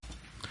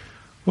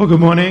Well,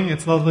 good morning.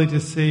 It's lovely to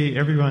see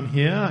everyone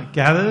here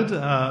gathered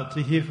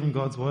to hear from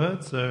God's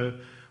word. So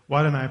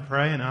why don't I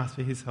pray and ask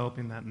for his help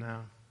in that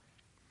now?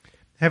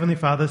 Heavenly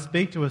Father,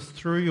 speak to us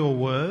through your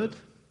word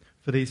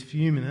for these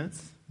few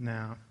minutes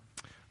now.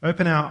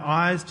 Open our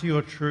eyes to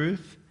your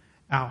truth,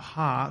 our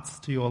hearts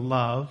to your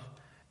love,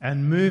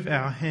 and move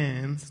our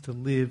hands to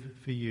live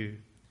for you.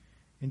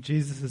 In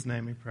Jesus'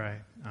 name we pray.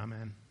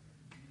 Amen.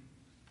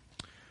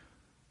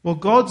 Well,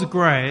 God's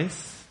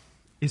grace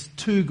is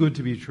too good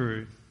to be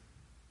true.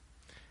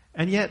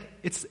 And yet,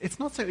 it's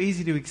not so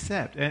easy to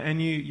accept. And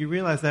you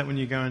realize that when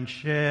you go and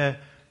share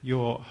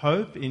your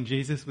hope in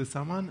Jesus with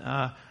someone,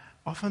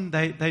 often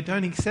they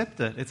don't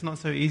accept it. It's not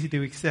so easy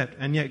to accept.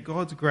 And yet,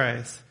 God's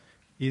grace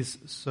is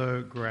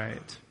so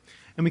great.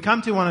 And we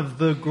come to one of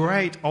the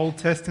great Old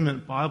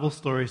Testament Bible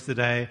stories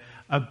today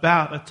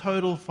about a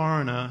total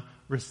foreigner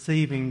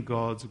receiving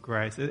God's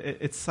grace.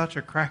 It's such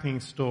a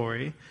cracking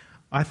story.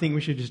 I think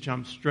we should just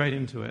jump straight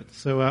into it.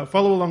 So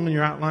follow along in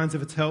your outlines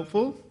if it's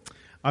helpful.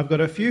 I've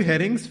got a few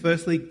headings.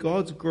 Firstly,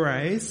 God's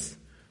grace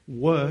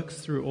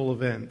works through all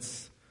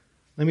events.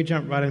 Let me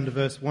jump right into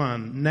verse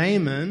 1.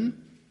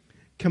 Naaman,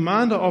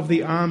 commander of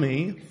the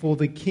army for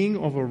the king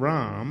of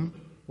Aram,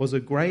 was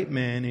a great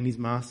man in his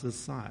master's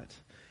sight,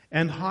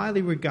 and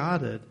highly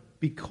regarded,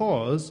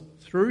 because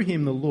through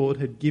him the Lord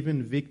had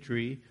given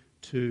victory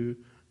to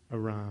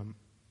Aram.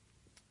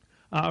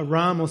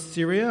 Aram or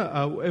Syria,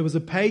 it was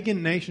a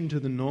pagan nation to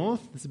the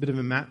north. There's a bit of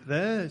a map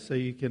there, so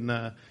you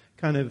can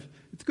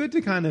it's good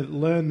to kind of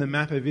learn the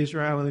map of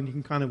Israel, and then you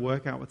can kind of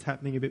work out what's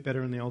happening a bit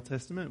better in the Old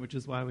Testament, which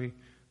is why we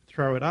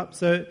throw it up.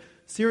 So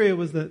Syria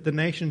was the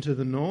nation to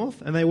the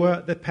north, and they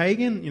were the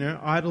pagan,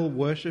 idol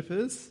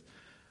worshippers.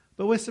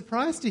 But we're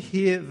surprised to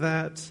hear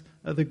that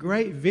the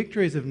great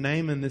victories of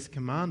Naaman, this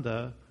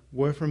commander,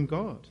 were from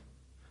God.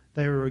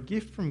 They were a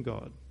gift from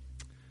God.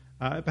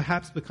 It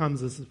perhaps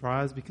becomes a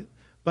surprise,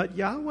 but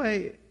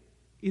Yahweh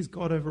is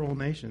God over all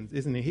nations,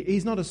 isn't he?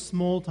 He's not a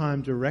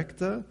small-time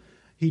director.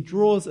 He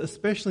draws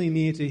especially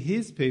near to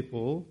his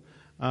people,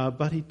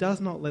 but he does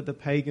not let the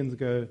pagans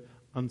go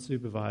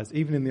unsupervised,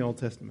 even in the Old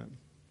Testament.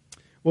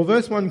 Well,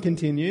 verse 1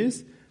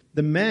 continues,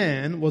 the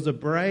man was a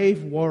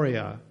brave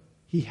warrior.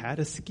 He had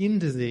a skin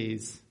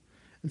disease.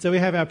 And so we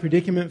have our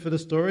predicament for the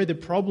story, the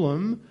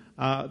problem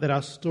that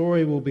our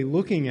story will be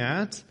looking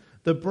at,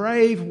 the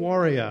brave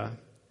warrior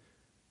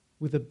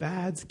with a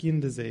bad skin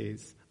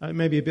disease,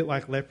 maybe a bit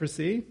like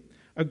leprosy,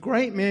 a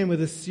great man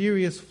with a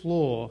serious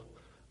flaw.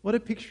 What a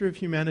picture of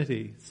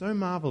humanity, so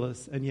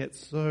marvelous and yet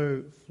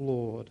so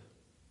flawed.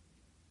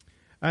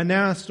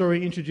 Now our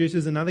story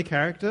introduces another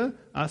character,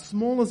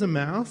 small as a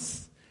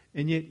mouse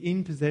and yet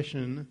in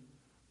possession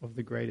of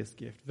the greatest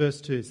gift.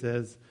 Verse 2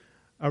 says,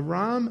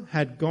 Aram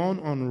had gone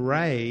on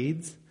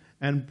raids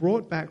and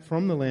brought back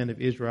from the land of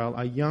Israel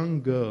a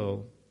young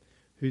girl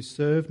who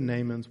served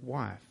Naaman's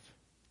wife.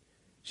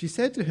 She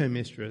said to her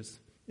mistress,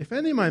 if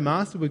only my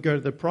master would go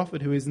to the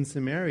prophet who is in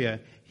Samaria,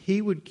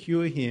 he would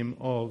cure him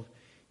of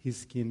his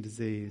skin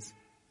disease.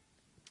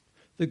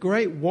 The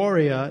great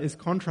warrior is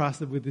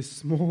contrasted with this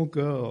small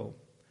girl,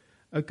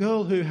 a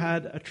girl who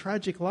had a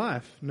tragic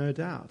life, no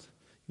doubt.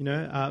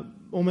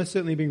 Almost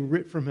certainly being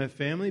ripped from her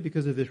family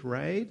because of this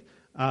raid,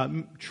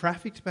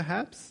 trafficked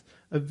perhaps,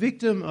 a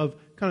victim of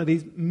kind of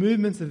these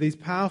movements of these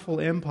powerful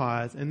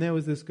empires, and there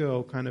was this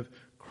girl kind of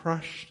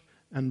crushed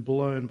and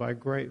blown by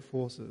great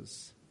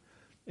forces.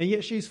 And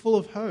yet she's full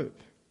of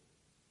hope,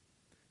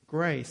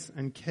 grace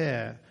and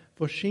care,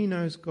 for she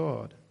knows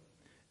God.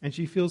 And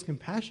she feels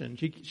compassion.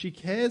 She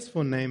cares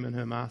for Naaman,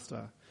 her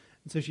master.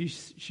 And so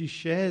she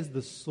shares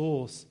the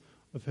source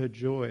of her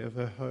joy, of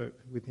her hope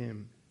with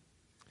him.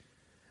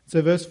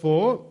 So verse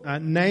 4,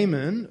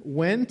 Naaman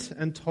went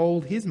and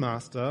told his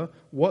master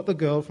what the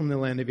girl from the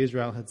land of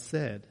Israel had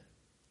said.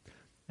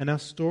 And our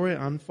story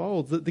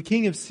unfolds. The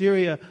king of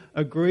Syria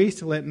agrees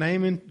to let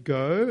Naaman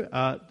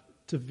go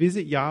to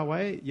visit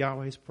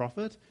Yahweh's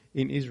prophet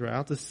in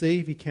Israel, to see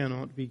if he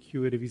cannot be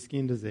cured of his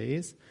skin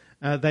disease.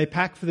 They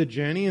pack for the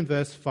journey in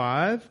verse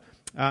 5.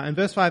 And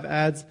verse 5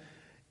 adds,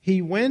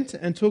 he went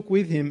and took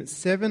with him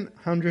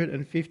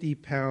 750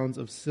 pounds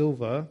of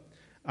silver,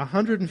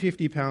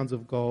 150 pounds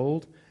of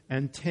gold,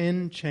 and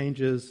 10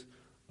 changes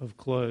of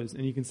clothes.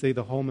 And you can see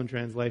the Holman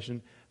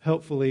translation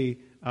helpfully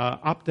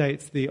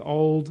updates the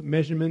old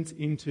measurements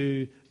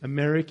into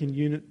American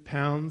unit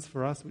pounds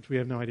for us, which we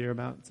have no idea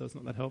about, so it's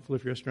not that helpful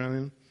if you're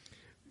Australian.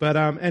 But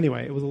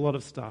anyway, it was a lot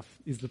of stuff,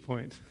 is the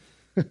point.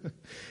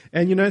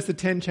 And you notice the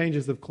 10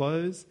 changes of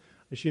clothes.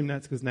 I assume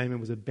that's because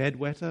Naaman was a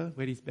bedwetter,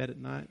 wet his bed at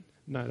night.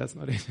 No, that's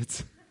not it.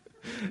 It's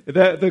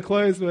the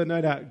clothes were no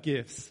doubt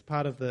gifts,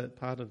 part of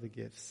the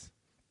gifts.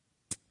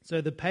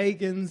 So the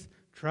pagans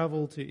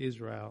travel to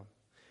Israel.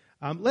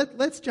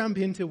 Let's jump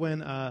into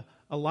when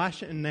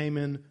Elisha and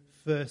Naaman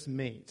first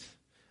meet.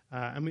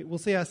 And we'll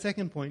see our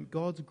second point,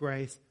 God's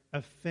grace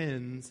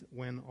offends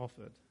when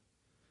offered.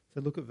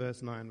 So look at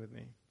verse 9 with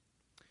me.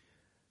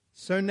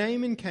 So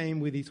Naaman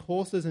came with his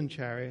horses and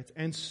chariots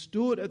and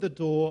stood at the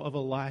door of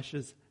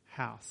Elisha's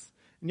house.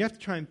 And you have to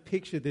try and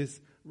picture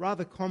this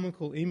rather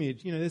comical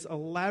image. This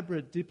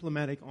elaborate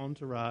diplomatic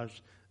entourage.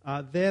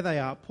 There they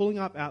are, pulling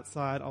up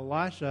outside.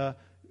 Elisha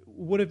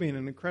would have been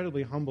an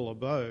incredibly humble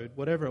abode.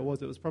 Whatever it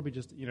was probably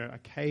just, a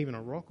cave in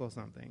a rock or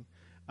something.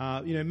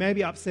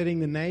 Maybe upsetting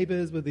the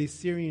neighbors with these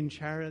Syrian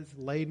chariots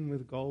laden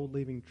with gold,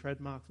 leaving tread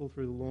marks all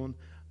through the lawn.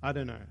 I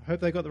don't know.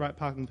 Hope they got the right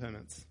parking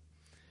permits.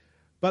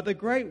 But the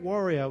great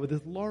warrior with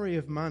his lorry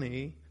of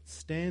money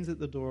stands at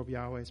the door of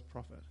Yahweh's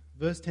prophet.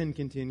 Verse 10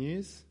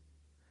 continues,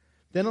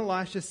 Then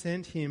Elisha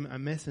sent him a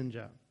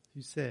messenger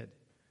who said,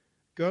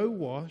 Go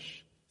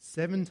wash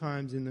 7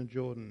 times in the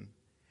Jordan,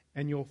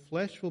 and your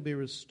flesh will be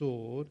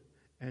restored,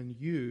 and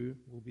you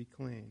will be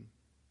clean.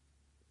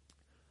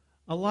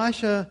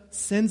 Elisha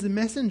sends a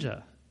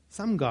messenger,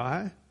 some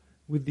guy,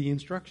 with the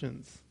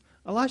instructions.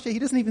 Elisha, he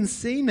doesn't even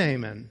see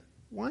Naaman.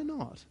 Why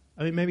not?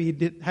 I mean, maybe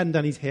he hadn't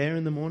done his hair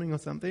in the morning or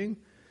something.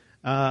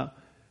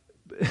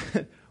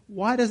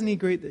 Why doesn't he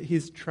greet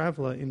his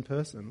traveller in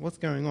person? What's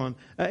going on?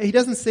 He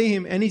doesn't see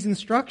him, and his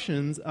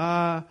instructions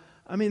are,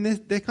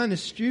 they're kind of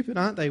stupid,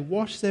 aren't they?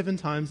 Wash 7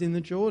 times in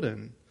the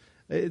Jordan.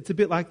 It's a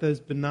bit like those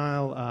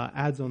banal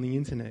ads on the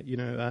internet,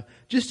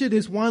 just do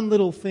this one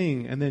little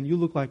thing and then you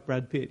look like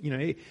Brad Pitt.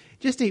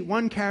 Just eat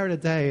 1 carrot a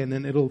day and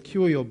then it'll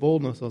cure your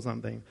baldness or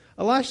something.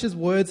 Elisha's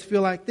words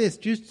feel like this,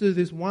 just do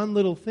this one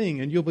little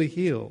thing and you'll be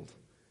healed.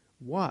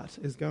 What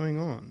is going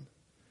on?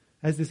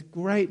 Has this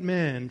great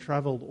man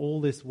travelled all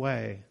this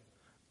way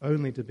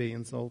only to be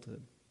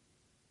insulted?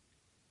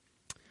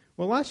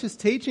 Well, Elisha's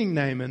teaching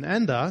Naaman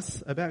and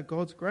us about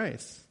God's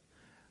grace.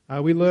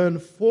 We learn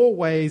 4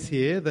 ways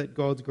here that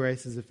God's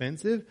grace is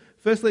offensive.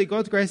 Firstly,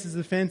 God's grace is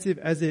offensive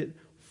as it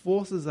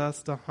forces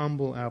us to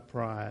humble our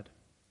pride.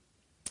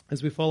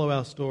 As we follow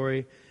our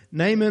story,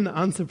 Naaman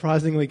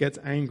unsurprisingly gets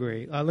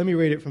angry. Let me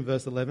read it from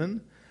verse 11.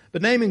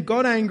 But Naaman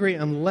got angry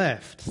and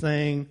left,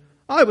 saying,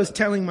 I was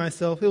telling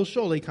myself, he'll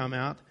surely come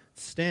out,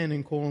 stand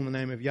and call on the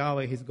name of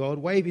Yahweh his God,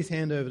 wave his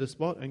hand over the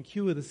spot and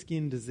cure the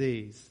skin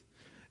disease.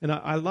 And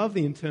I love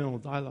the internal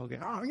dialogue.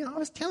 I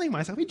was telling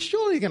myself, he's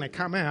surely going to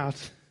come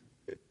out.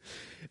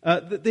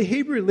 The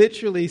Hebrew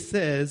literally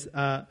says,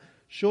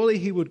 surely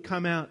he would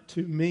come out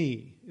to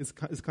me, is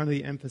kind of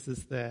the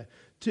emphasis there.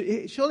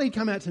 Surely he'd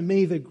come out to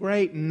me, the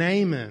great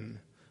Naaman.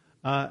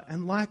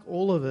 And like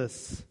all of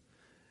us,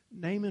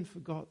 Naaman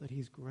forgot that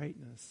his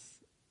greatness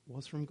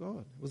was from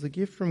God. It was a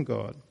gift from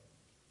God.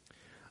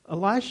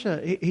 Elisha,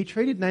 he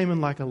treated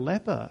Naaman like a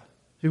leper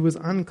who was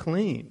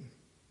unclean,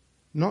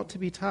 not to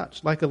be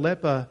touched, like a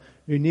leper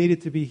who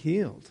needed to be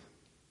healed.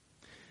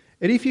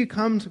 And if you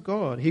come to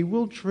God, he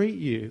will treat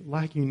you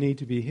like you need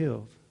to be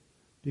healed,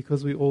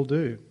 because we all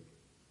do.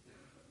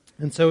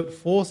 And so it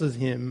forces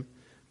him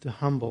to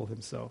humble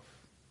himself.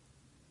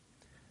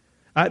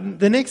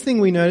 The next thing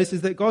we notice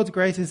is that God's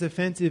grace is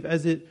offensive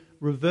as it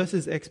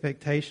reverses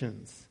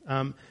expectations.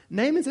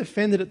 Naaman's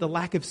offended at the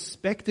lack of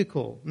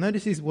spectacle.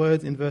 Notice his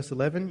words in verse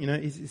 11.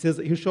 He says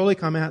that he'll surely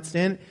come out,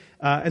 stand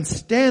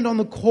on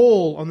the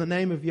call on the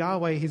name of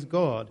Yahweh his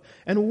God,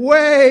 and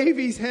wave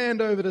his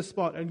hand over the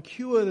spot and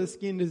cure the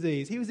skin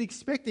disease. He was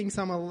expecting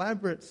some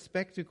elaborate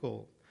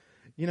spectacle,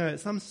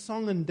 some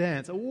song and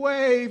dance, a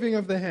waving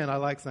of the hand. I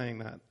like saying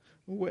that.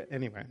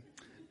 Anyway.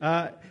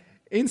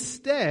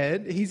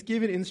 Instead, he's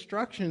given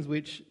instructions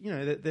which,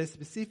 they're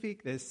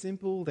specific, they're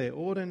simple, they're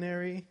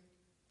ordinary.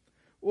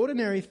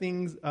 Ordinary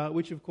things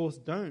which, of course,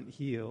 don't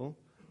heal,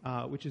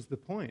 which is the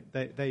point.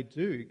 They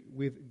do.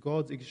 With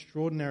God's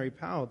extraordinary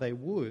power, they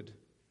would.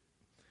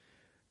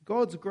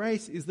 God's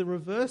grace is the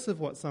reverse of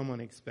what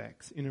someone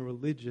expects in a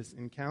religious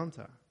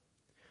encounter.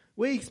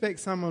 We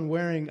expect someone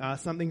wearing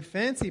something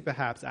fancy,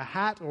 perhaps, a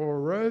hat or a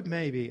robe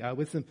maybe,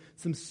 with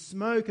some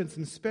smoke and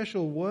some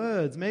special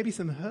words, maybe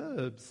some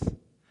herbs.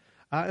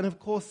 And of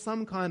course,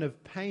 some kind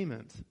of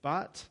payment.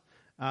 But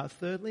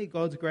thirdly,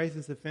 God's grace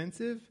is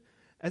offensive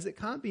as it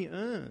can't be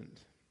earned.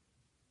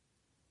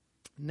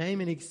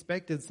 Naaman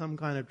expected some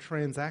kind of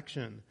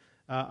transaction,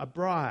 a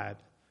bribe.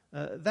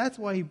 That's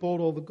why he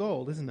bought all the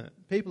gold, isn't it?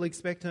 People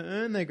expect to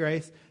earn their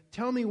grace.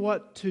 Tell me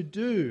what to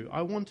do.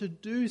 I want to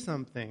do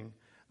something.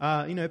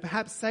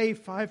 Perhaps say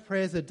 5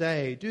 prayers a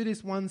day. Do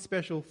this one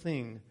special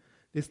thing,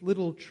 this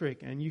little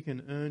trick, and you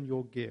can earn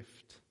your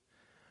gift.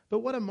 But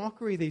what a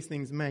mockery these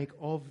things make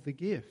of the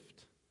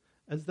gift,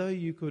 as though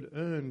you could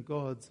earn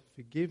God's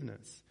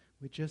forgiveness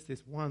with just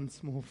this one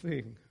small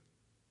thing.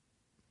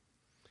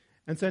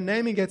 And so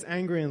Naaman gets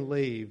angry and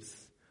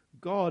leaves.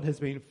 God has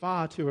been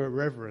far too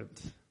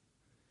irreverent.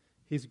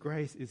 His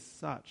grace is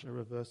such a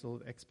reversal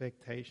of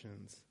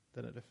expectations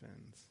that it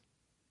offends.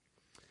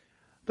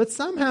 But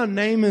somehow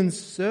Naaman's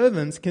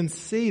servants can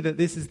see that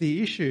this is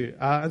the issue.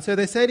 And so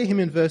they say to him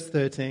in verse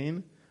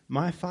 13,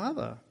 "My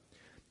father,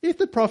 if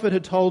the prophet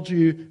had told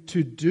you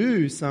to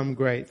do some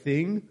great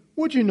thing,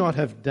 would you not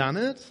have done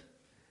it?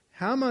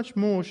 How much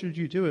more should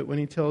you do it when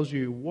he tells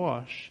you,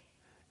 wash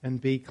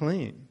and be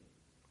clean?"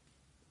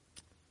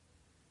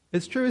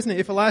 It's true, isn't it?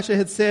 If Elisha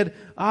had said,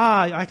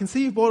 I can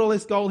see you've bought all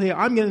this gold here,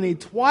 I'm going to need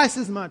twice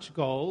as much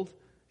gold,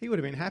 he would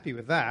have been happy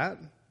with that.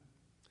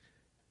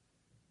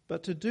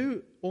 But to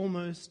do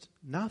almost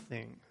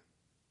nothing,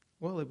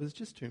 well, it was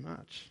just too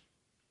much.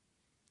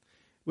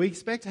 We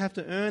expect to have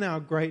to earn our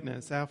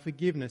greatness, our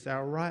forgiveness,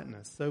 our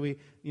rightness. So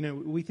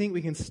we think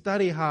we can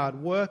study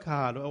hard, work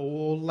hard,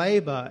 or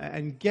labor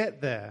and get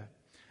there.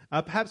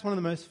 Perhaps one of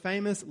the most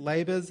famous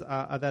labors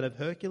are that of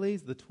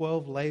Hercules, the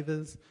 12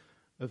 labors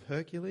of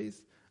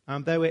Hercules.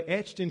 They were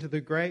etched into the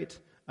great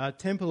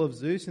temple of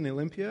Zeus in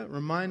Olympia,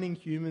 reminding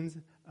humans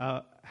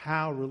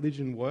how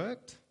religion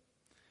worked.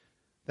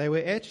 They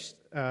were etched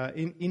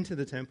into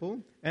the temple,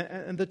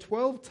 and the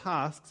 12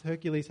 tasks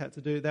Hercules had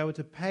to do, they were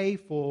to pay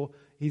for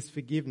his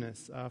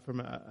forgiveness from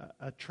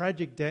a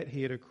tragic debt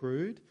he had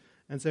accrued,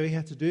 and so he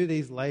had to do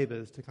these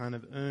labors to kind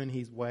of earn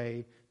his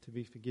way to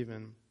be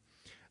forgiven.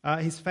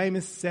 His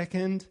famous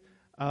second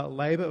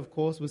labor, of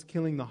course, was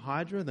killing the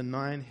Hydra, the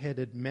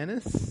 9-headed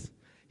menace.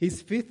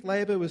 His fifth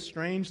labor was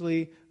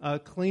strangely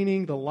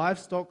cleaning the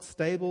livestock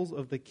stables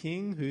of the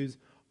king, whose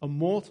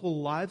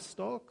immortal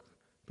livestock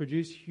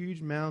produce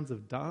huge mounds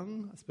of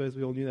dung. I suppose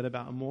we all knew that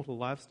about immortal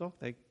livestock.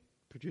 They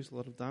produce a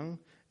lot of dung.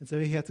 And so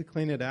he had to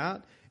clean it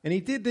out. And he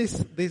did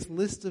this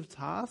list of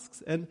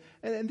tasks. And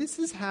this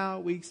is how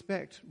we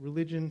expect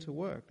religion to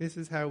work. This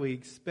is how we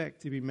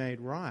expect to be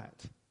made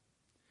right.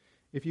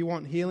 If you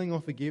want healing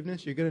or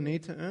forgiveness, you're going to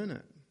need to earn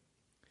it.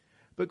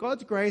 But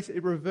God's grace,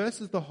 it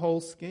reverses the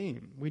whole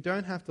scheme. We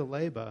don't have to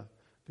labor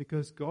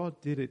because God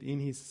did it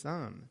in his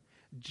Son.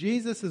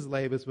 Jesus'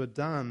 labors were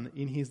done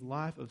in his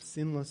life of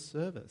sinless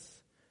service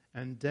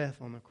and death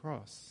on the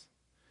cross,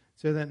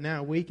 so that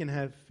now we can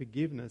have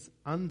forgiveness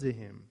under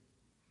him.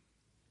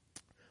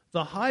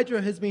 The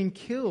Hydra has been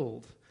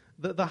killed.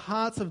 The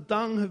hearts of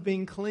dung have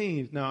been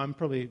cleaned. No, I'm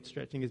probably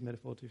stretching his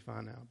metaphor too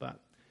far now,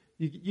 but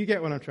you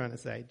get what I'm trying to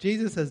say.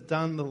 Jesus has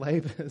done the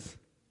labors.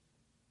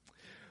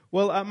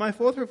 Well, my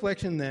fourth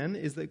reflection then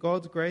is that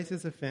God's grace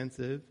is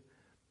offensive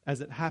as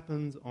it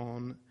happens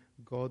on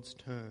God's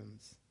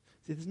terms.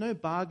 See, there's no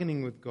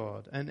bargaining with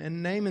God,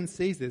 and Naaman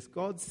sees this.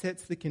 God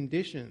sets the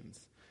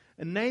conditions.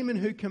 And Naaman,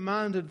 who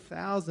commanded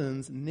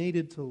thousands,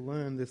 needed to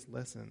learn this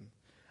lesson.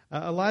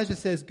 Elijah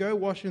says, go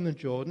wash in the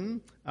Jordan.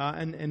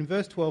 And in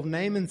verse 12,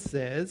 Naaman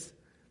says,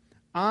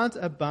 aren't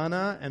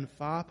Abana and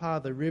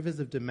Pharpar, the rivers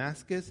of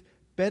Damascus,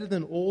 better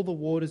than all the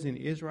waters in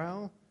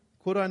Israel?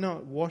 Could I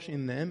not wash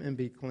in them and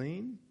be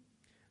clean?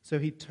 So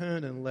he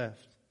turned and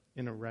left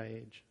in a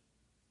rage.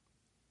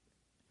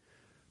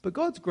 But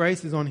God's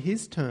grace is on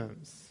his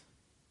terms,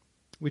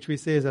 which we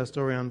see as our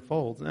story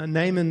unfolds.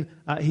 Naaman,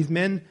 his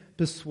men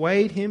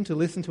persuade him to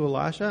listen to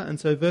Elisha. And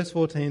so verse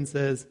 14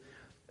 says,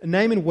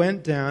 Naaman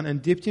went down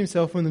and dipped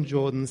himself in the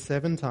Jordan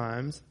 7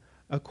 times,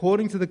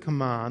 according to the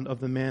command of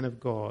the man of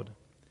God.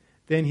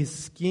 Then his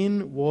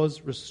skin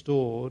was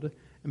restored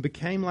and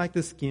became like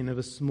the skin of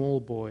a small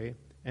boy,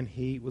 and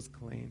he was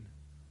clean.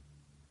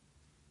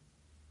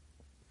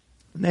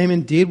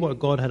 Naaman did what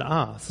God had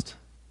asked.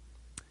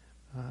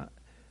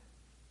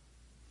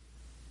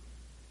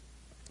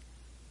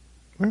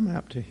 Where am I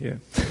up to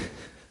here?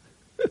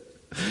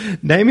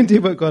 Naaman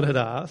did what God had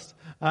asked,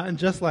 and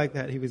just like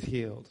that, he was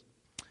healed.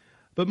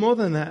 But more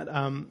than that,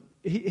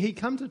 he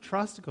come to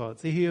trust God.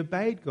 See, he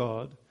obeyed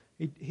God.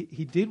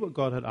 He did what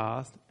God had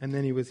asked, and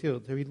then he was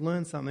healed. So he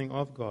learned something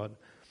of God.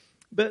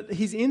 But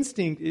his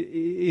instinct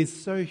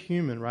is so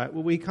human, right?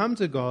 Well, we come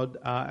to God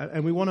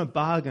and we want to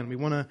bargain. We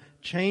want to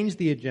change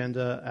the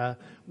agenda.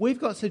 We've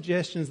got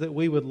suggestions that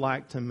we would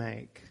like to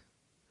make.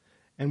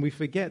 And we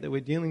forget that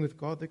we're dealing with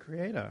God, the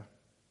Creator.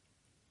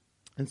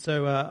 And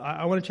so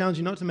I want to challenge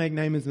you not to make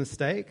Naaman's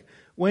mistake.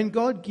 When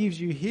God gives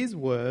you his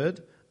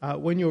word,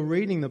 when you're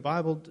reading the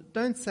Bible,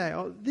 don't say,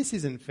 oh, this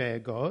isn't fair,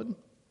 God.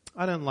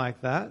 I don't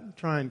like that.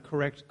 Try and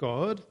correct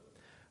God.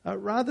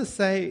 Rather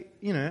say,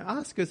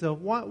 ask yourself,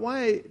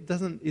 why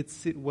doesn't it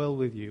sit well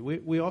with you?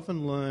 We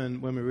often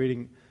learn when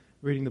we're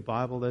reading the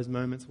Bible, those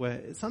moments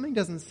where something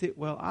doesn't sit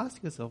well.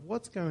 Ask yourself,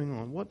 what's going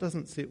on? What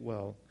doesn't sit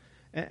well?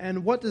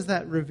 And what does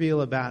that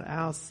reveal about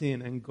our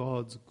sin and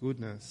God's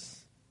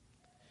goodness?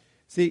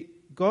 See,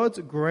 God's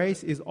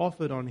grace is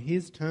offered on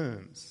his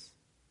terms.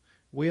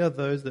 We are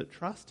those that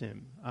trust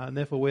him, and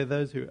therefore we're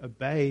those who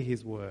obey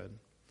his word,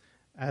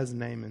 as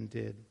Naaman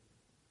did.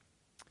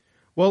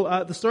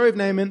 Well, the story of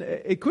Naaman,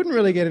 it couldn't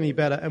really get any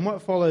better. And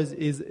what follows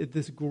is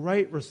this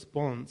great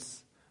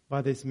response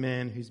by this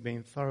man who's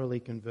been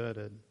thoroughly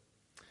converted.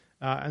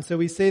 And so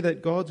we see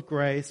that God's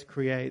grace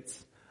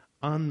creates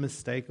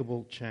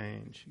unmistakable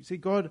change. You see,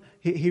 God,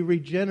 he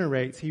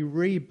regenerates, he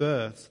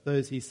rebirths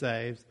those he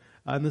saves.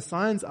 And the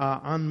signs are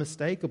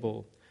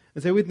unmistakable.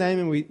 And so with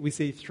Naaman, we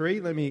see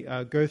 3. Let me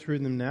go through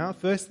them now.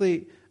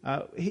 Firstly,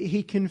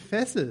 he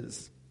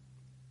confesses.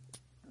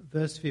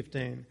 Verse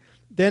 15.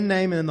 Then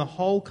Naaman and the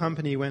whole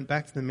company went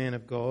back to the man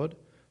of God,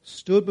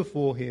 stood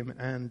before him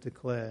and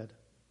declared,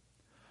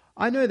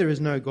 I know there is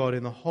no God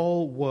in the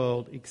whole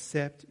world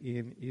except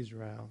in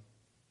Israel.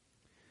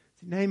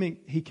 See, Naaman,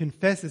 he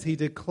confesses, he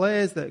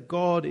declares that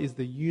God is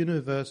the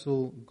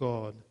universal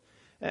God.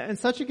 And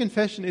such a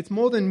confession, it's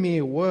more than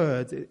mere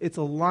words, it's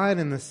a line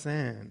in the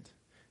sand.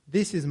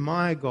 This is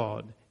my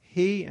God,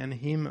 he and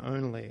him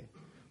only,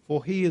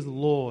 for he is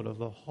Lord of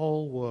the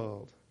whole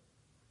world.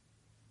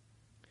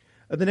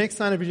 The next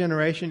sign of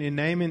regeneration in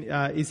Naaman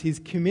is his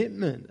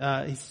commitment,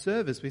 his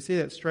service. We see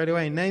that straight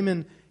away.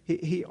 Naaman,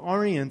 he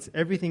orients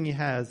everything he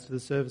has to the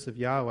service of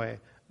Yahweh.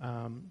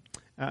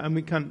 And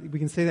we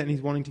can see that in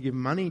his wanting to give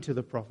money to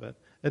the prophet.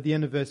 At the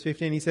end of verse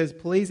 15, he says,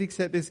 "Please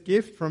accept this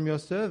gift from your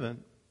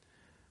servant."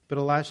 But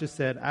Elisha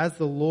said, "As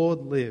the Lord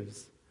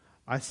lives,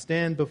 I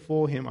stand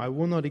before him, I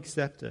will not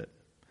accept it."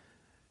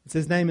 It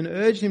says Naaman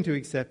urged him to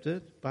accept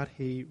it, but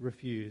he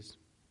refused.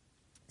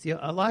 See,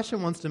 Elisha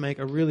wants to make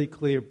a really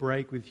clear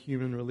break with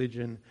human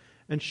religion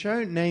and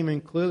show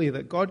Naaman clearly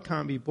that God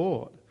can't be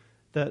bought,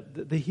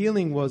 that the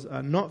healing was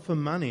not for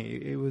money,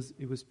 it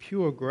was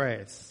pure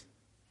grace.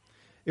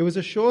 It was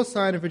a sure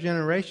sign of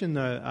regeneration,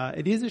 though.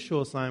 It is a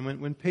sure sign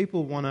when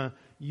people want to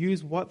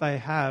use what they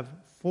have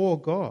for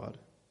God.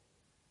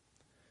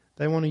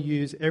 They want to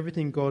use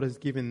everything God has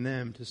given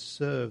them to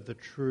serve the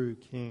true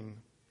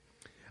King.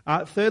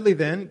 Thirdly,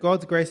 then,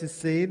 God's grace is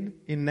seen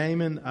in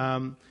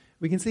Naaman.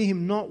 We can see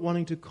him not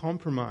wanting to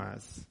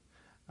compromise.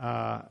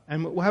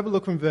 And we'll have a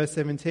look from verse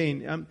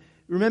 17.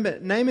 Remember,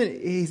 Naaman,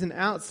 he's an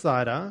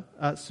outsider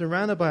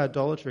surrounded by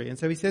idolatry. And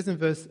so he says in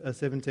verse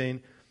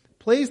 17,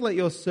 "Please let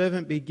your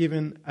servant be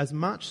given as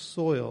much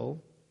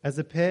soil as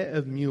a pair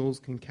of mules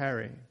can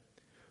carry.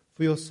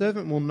 For your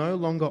servant will no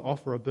longer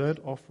offer a burnt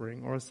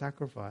offering or a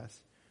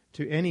sacrifice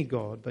to any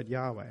god but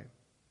Yahweh.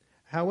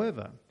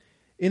 However,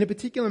 in a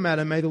particular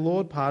matter may the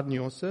Lord pardon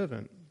your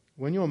servant.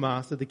 When your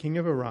master, the king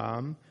of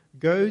Aram,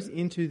 goes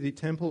into the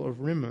temple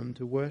of Rimmon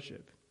to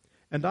worship,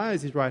 and I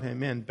as his right-hand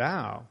man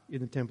bow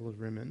in the temple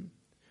of Rimmon,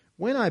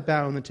 when I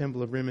bow in the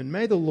temple of Rimmon,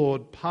 may the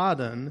Lord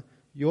pardon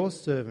your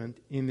servant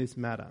in this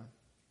matter."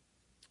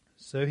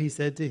 So he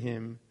said to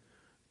him,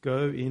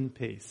 "Go in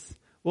peace."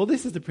 Well,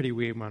 this is a pretty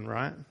weird one,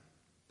 right?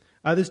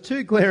 There's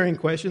two glaring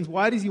questions.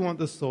 Why does he want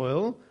the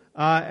soil?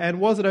 And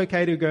was it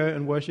okay to go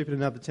and worship in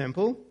another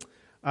temple?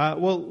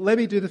 Well, let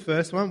me do the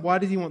first one. Why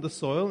does he want the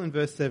soil in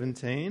verse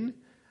 17?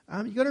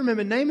 You've got to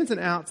remember, Naaman's an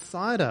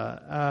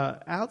outsider,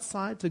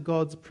 outside to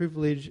God's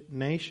privileged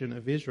nation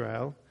of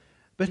Israel.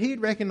 But he had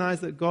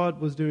recognized that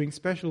God was doing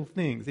special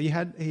things. He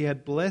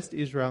had blessed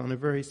Israel in a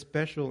very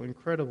special,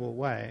 incredible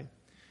way,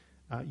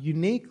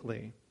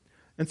 uniquely.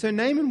 And so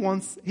Naaman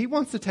wants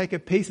to take a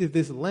piece of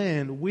this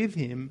land with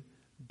him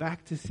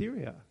back to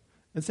Syria.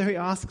 And so he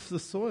asks for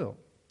soil.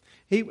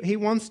 He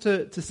wants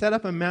to set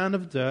up a mound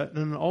of dirt and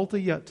an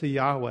altar to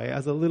Yahweh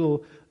as a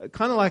little,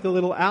 kind of like a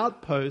little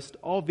outpost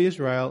of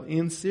Israel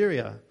in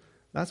Syria.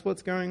 That's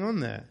what's going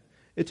on there.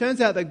 It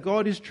turns out that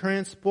God is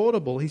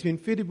transportable. He's been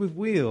fitted with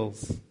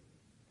wheels.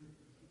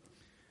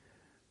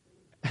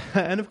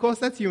 And of course,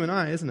 that's you and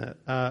I, isn't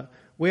it?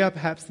 We are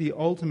perhaps the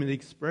ultimate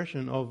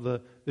expression of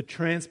the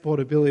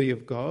transportability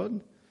of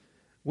God.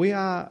 We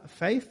are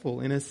faithful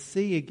in a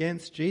sea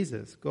against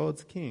Jesus,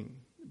 God's King.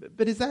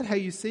 But is that how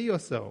you see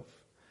yourself?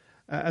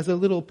 As a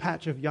little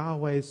patch of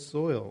Yahweh's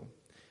soil?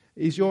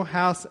 Is your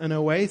house an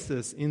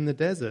oasis in the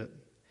desert?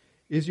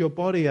 Is your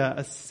body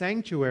a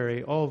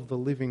sanctuary of the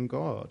living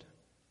God?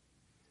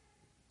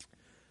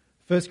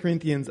 1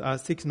 Corinthians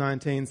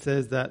 6:19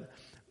 says that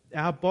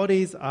our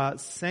bodies are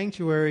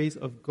sanctuaries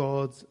of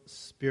God's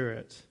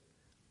Spirit.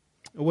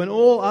 When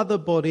all other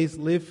bodies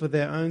live for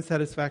their own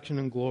satisfaction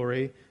and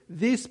glory,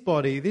 this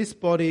body,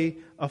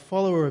 a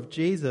follower of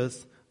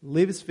Jesus,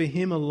 lives for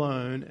him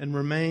alone and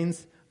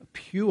remains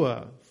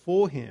pure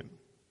for him.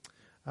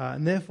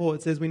 And therefore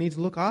it says we need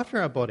to look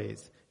after our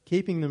bodies,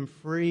 keeping them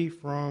free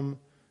from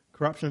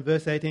corruption.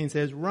 Verse 18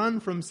 says, "Run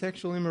from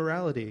sexual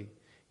immorality."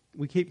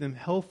 We keep them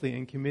healthy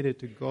and committed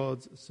to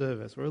God's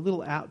service. We're a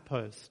little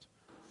outpost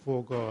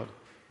for God.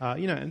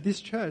 And this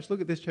church, look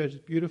at this church,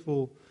 it's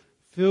beautiful,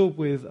 filled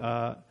with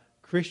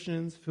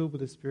Christians, filled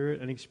with the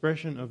Spirit, an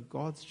expression of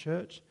God's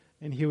church.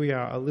 And here we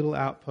are, a little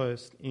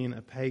outpost in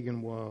a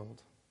pagan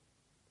world.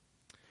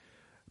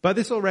 But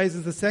this all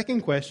raises the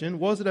second question: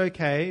 was it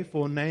okay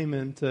for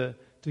Naaman to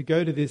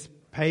go to this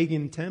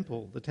pagan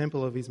temple, the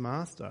temple of his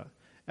master?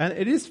 And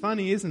it is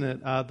funny, isn't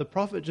it? The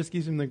prophet just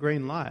gives him the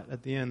green light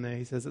at the end there.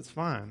 He says, "It's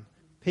fine.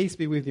 Peace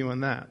be with you on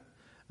that."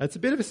 It's a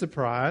bit of a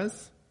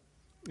surprise.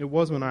 It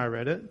was when I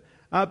read it.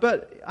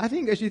 But I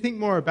think as you think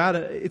more about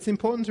it, it's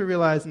important to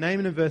realize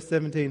Naaman in verse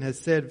 17 has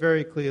said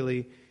very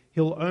clearly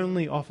he'll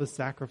only offer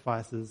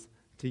sacrifices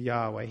to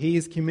Yahweh. He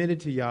is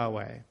committed to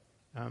Yahweh.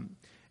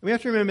 We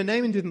have to remember,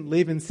 Naaman didn't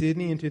live in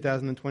Sydney in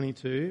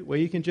 2022, where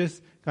you can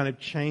just kind of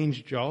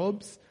change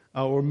jobs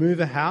or move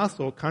a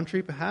house or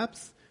country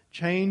perhaps,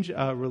 change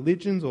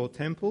religions or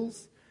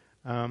temples.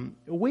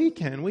 We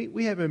can.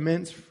 We have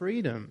immense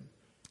freedom.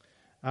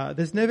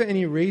 There's never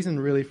any reason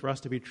really for us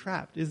to be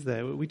trapped, is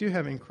there? We do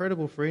have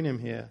incredible freedom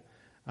here.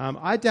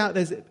 I doubt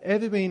there's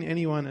ever been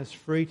anyone as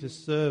free to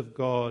serve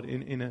God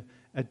in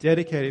a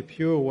dedicated,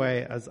 pure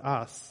way as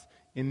us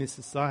in this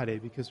society,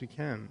 because we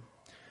can.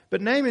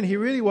 But Naaman, he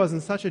really was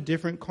in such a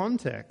different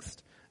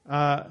context.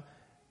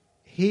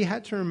 He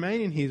had to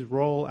remain in his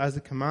role as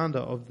a commander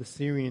of the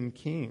Syrian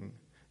king.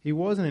 He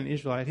wasn't an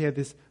Israelite. He had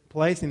this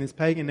place in this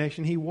pagan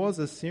nation. He was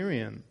a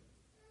Syrian.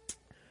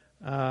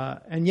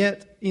 And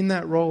yet, in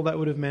that role, that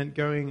would have meant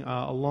going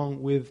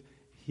along with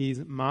his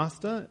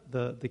master,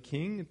 the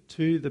king,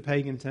 to the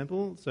pagan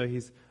temple so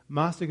his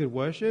master could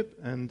worship.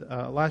 And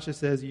Elisha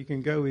says, you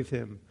can go with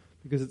him,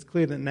 because it's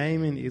clear that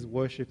Naaman is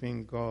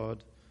worshipping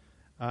God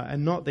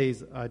and not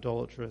these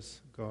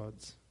idolatrous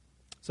gods.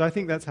 So I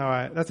think that's how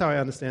I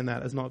understand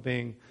that, as not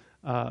being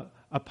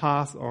a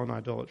pass on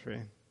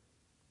idolatry.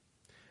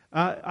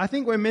 I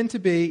think we're meant to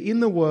be in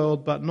the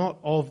world but not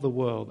of the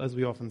world, as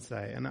we often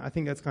say. And I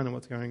think that's kind of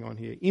what's going on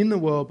here. In the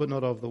world but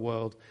not of the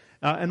world.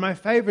 And my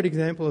favorite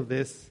example of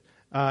this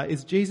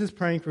is Jesus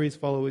praying for his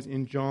followers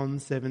in John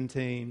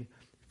 17,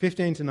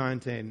 15 to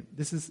 19.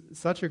 This is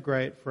such a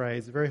great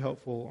phrase, very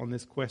helpful on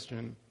this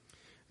question.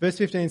 Verse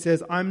 15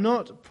 says, I'm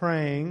not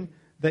praying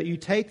that you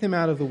take them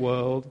out of the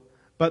world,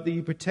 but that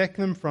you protect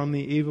them from the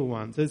evil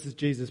one. So this is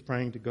Jesus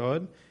praying to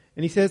God.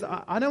 And he says,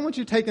 I don't want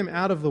you to take them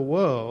out of the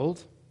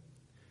world.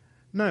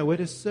 No, we're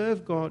to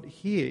serve God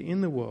here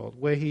in the world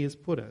where he has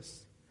put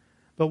us.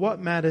 But what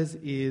matters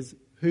is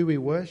who we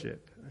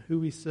worship, who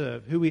we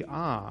serve, who we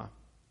are.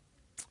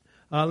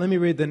 Let me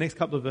read the next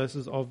couple of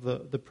verses of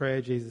the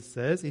prayer Jesus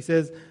says. He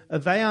says,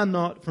 they are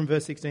not, from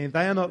verse 16,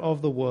 they are not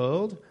of the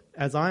world,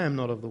 as I am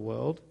not of the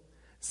world.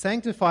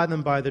 Sanctify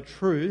them by the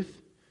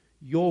truth.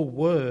 Your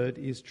word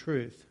is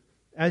truth.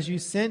 As you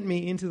sent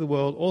me into the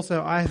world,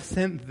 also I have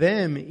sent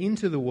them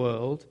into the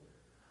world.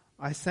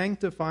 I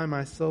sanctify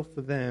myself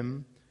for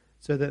them,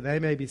 so that they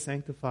may be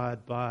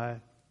sanctified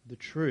by the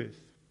truth.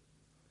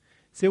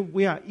 So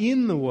we are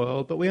in the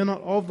world, but we are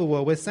not of the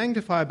world. We're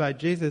sanctified by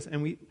Jesus,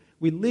 and we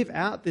live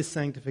out this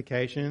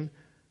sanctification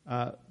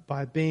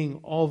by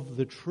being of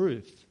the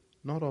truth,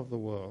 not of the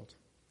world.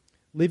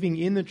 Living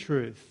in the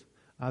truth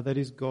that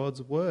is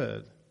God's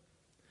word.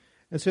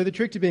 And so the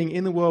trick to being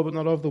in the world but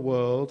not of the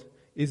world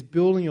is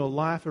building your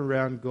life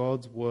around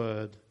God's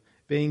word,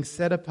 being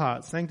set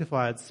apart,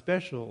 sanctified,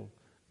 special,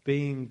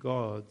 being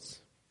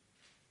God's.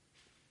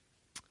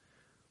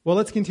 Well,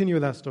 let's continue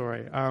with our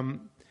story.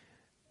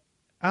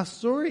 Our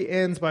story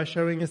ends by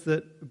showing us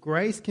that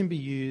grace can be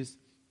used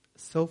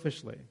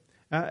selfishly.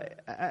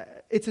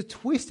 It's a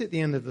twist at the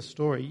end of the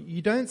story.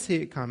 You don't see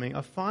it coming.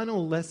 A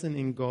final lesson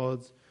in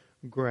God's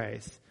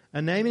grace.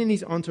 Naaman and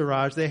his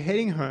entourage, they're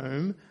heading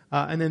home,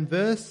 and then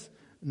verse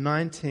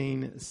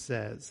 19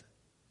 says,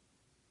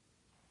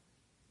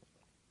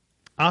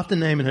 after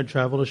Naaman had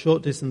travelled a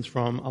short distance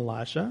from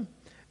Elisha,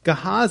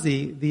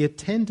 Gehazi, the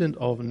attendant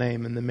of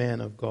Naaman, the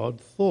man of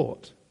God,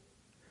 thought,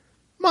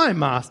 my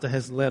master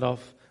has let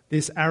off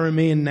this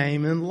Aramean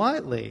Naaman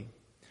lightly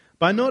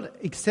by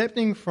not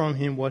accepting from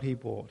him what he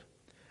bought.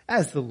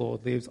 As the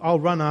Lord lives, I'll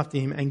run after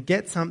him and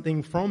get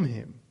something from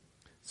him.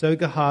 So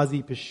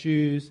Gehazi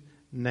pursues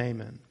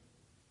Naaman.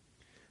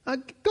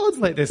 God's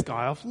let this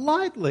guy off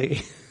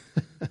lightly,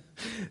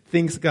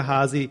 thinks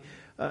Gehazi.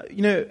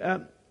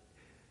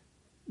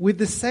 With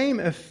the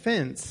same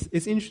offence,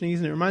 it's interesting,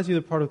 isn't it? It reminds you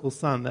of the prodigal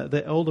son,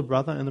 the elder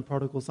brother and the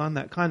prodigal son,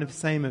 that kind of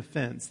same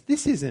offence.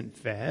 This isn't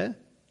fair.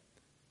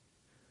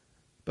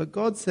 But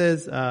God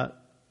says,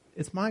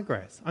 it's my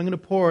grace. I'm going to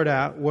pour it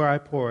out where I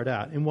pour it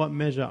out, in what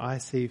measure I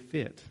see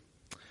fit.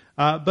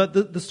 But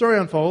the story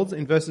unfolds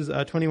in verses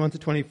 21 to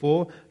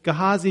 24.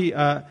 Gehazi,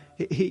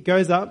 he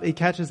goes up, he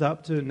catches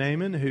up to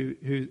Naaman,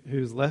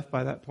 who's left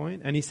by that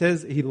point, and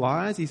he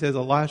lies. He says,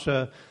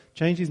 Elisha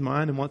changed his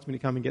mind and wants me to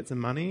come and get some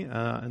money.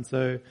 And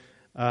so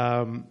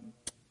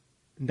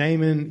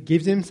Naaman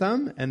gives him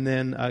some, and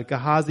then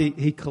Gehazi,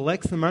 he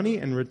collects the money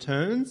and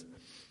returns.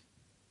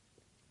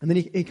 And then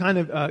he kind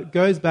of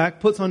goes back,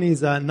 puts on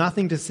his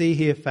nothing to see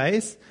here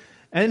face,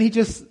 and he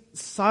just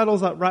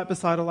sidles up right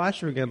beside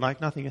Elisha again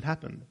like nothing had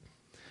happened.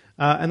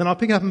 And then I'll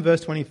pick up in verse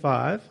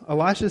 25.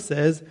 Elisha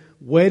says,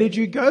 where did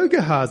you go,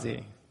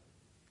 Gehazi?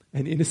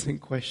 An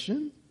innocent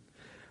question.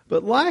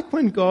 But like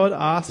when God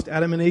asked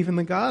Adam and Eve in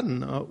the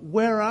garden,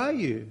 where are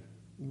you?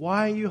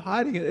 Why are you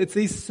hiding it? It's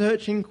these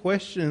searching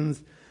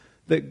questions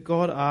that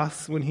God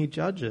asks when he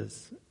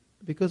judges,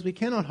 because we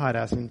cannot hide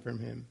our sin from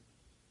him.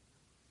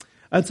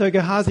 And so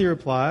Gehazi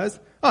replies,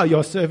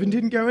 your servant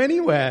didn't go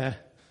anywhere.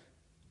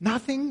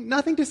 Nothing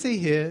to see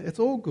here. It's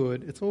all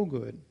good. It's all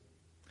good.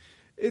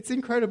 It's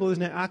incredible,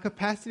 isn't it? Our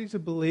capacity to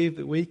believe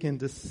that we can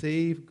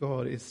deceive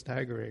God is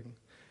staggering.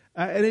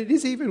 And it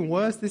is even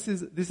worse. This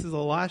is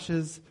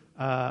Elisha's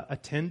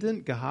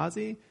attendant,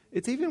 Gehazi.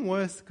 It's even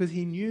worse because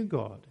he knew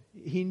God.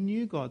 He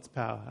knew God's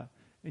power,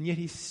 and yet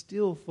he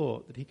still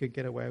thought that he could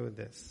get away with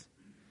this.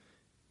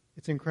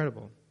 It's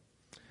incredible.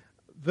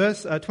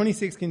 Verse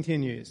 26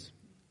 continues.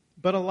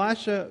 But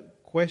Elisha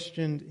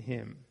questioned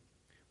him.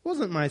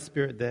 Wasn't my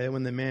spirit there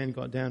when the man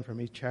got down from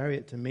his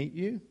chariot to meet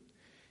you?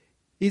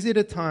 Is it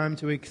a time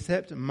to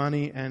accept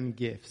money and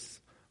gifts,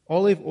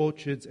 olive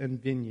orchards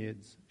and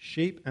vineyards,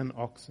 sheep and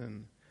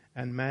oxen,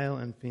 and male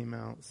and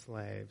female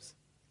slaves?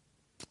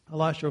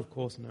 Elisha, of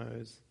course,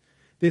 knows.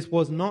 This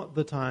was not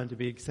the time to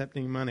be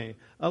accepting money.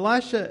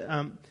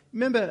 Elisha,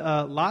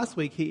 remember last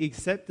week he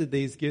accepted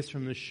these gifts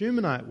from the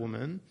Shunammite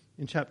woman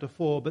in chapter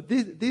 4, but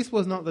this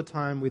was not the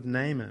time with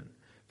Naaman.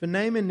 For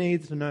Naaman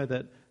needs to know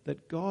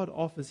that God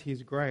offers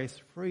his grace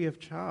free of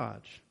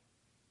charge.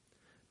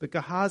 But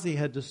Gehazi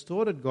had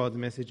distorted God's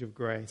message of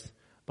grace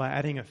by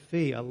adding a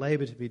fee, a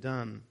labor to be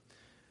done.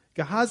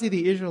 Gehazi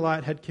the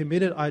Israelite had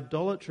committed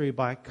idolatry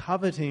by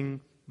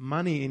coveting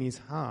money in his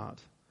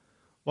heart,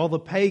 while the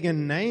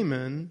pagan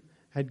Naaman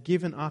had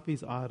given up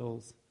his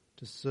idols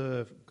to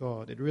serve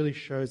God. It really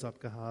shows up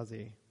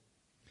Gehazi.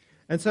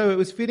 And so it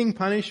was fitting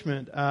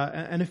punishment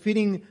and a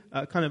fitting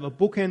kind of a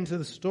bookend to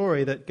the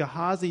story that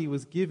Gehazi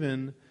was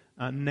given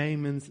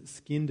Naaman's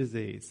skin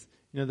disease.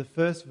 You know, the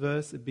first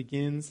verse, it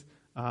begins,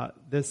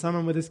 there's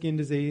someone with a skin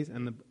disease,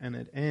 and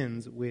it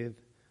ends with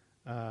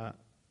the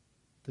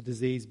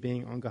disease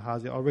being on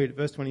Gehazi. I'll read it,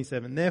 verse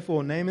 27.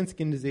 Therefore, Naaman's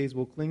skin disease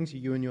will cling to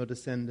you and your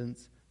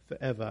descendants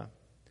forever.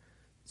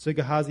 So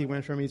Gehazi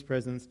went from his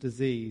presence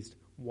diseased,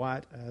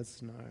 white as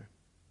snow.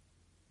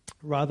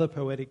 Rather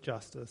poetic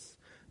justice,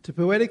 to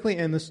poetically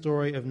end the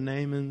story of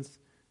Naaman's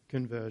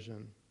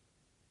conversion.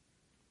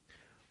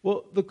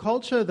 Well, the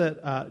culture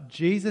that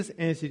Jesus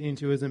entered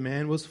into as a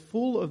man was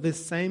full of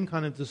this same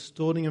kind of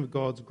distorting of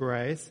God's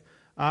grace.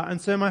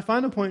 And so my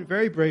final point,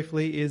 very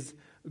briefly, is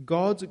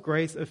God's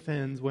grace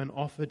offends when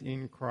offered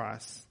in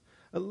Christ.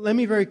 Let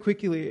me very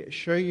quickly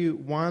show you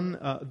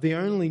the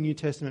only New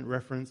Testament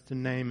reference to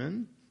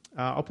Naaman.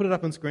 I'll put it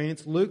up on screen.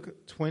 It's Luke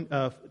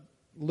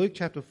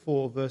chapter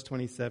 4, verse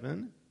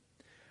 27.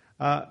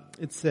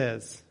 It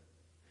says,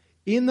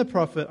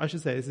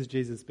 this is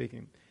Jesus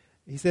speaking.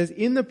 He says,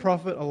 in the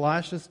prophet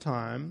Elisha's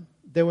time,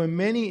 there were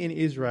many in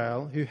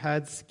Israel who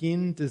had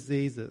skin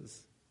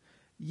diseases,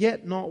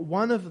 yet not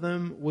one of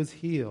them was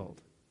healed,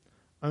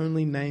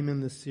 only Naaman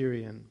the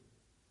Syrian.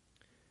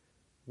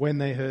 When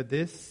they heard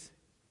this,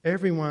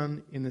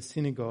 everyone in the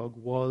synagogue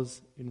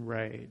was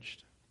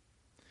enraged.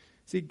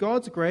 See,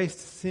 God's grace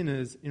to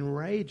sinners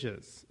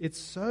enrages. It's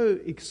so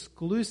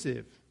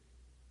exclusive.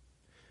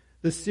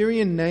 The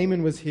Syrian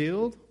Naaman was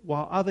healed,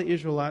 while other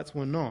Israelites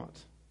were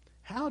not.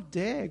 How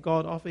dare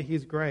God offer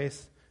his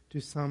grace to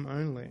some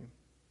only?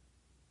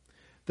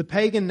 The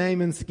pagan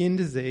Naaman's skin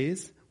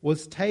disease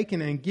was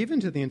taken and given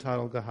to the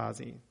entitled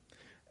Gehazi.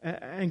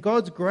 And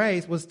God's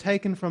grace was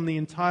taken from the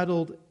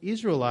entitled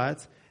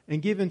Israelites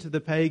and given to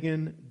the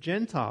pagan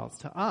Gentiles,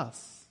 to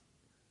us.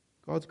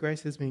 God's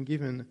grace has been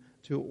given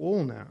to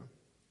all now.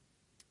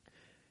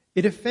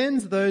 It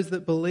offends those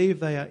that believe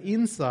they are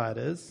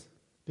insiders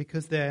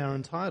because they are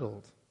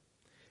entitled.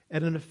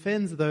 And it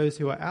offends those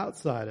who are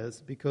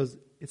outsiders because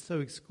it's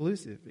so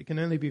exclusive. It can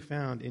only be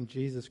found in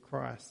Jesus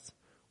Christ's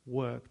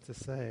work to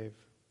save.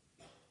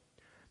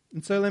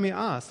 And so let me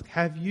ask,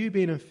 have you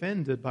been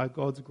offended by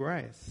God's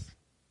grace?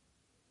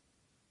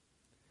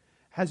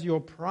 Has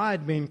your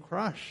pride been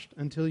crushed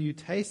until you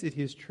tasted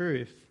his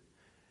truth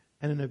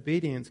and in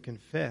obedience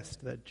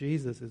confessed that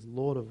Jesus is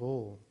Lord of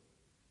all?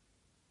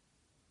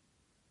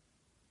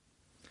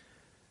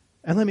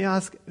 And let me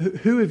ask,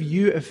 who have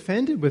you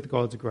offended with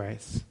God's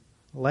grace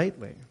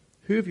lately?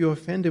 Who have you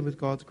offended with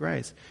God's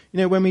grace? You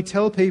know, when we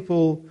tell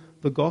people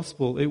the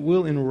gospel, it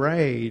will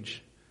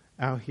enrage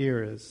our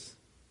hearers.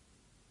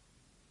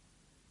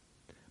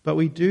 But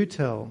we do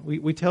tell.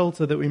 We tell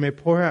so that we may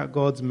pour out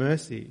God's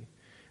mercy.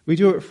 We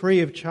do it free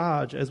of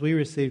charge as we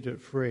received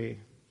it free.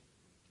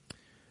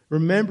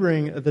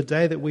 Remembering the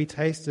day that we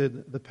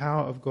tasted the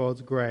power of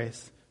God's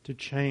grace to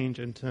change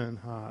and turn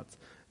hearts.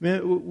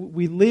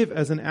 We live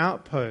as an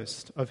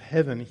outpost of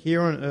heaven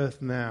here on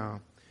earth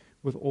now,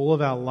 with all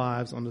of our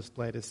lives on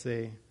display to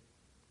see.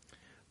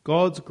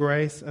 God's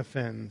grace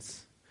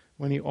offends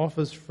when he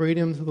offers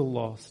freedom to the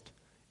lost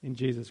in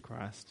Jesus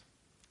Christ.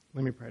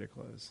 Let me pray to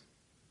close.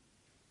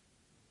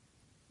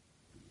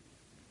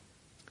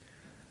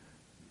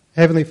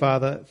 Heavenly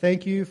Father,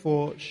 thank you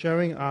for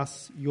showing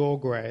us your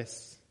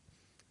grace.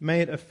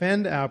 May it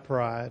offend our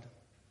pride,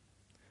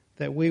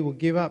 that we will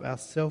give up our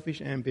selfish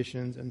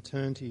ambitions and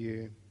turn to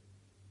you.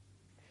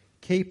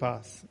 Keep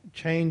us,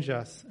 change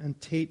us, and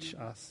teach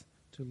us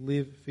to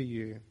live for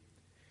you.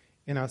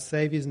 In our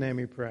Saviour's name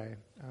we pray.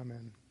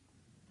 Amen.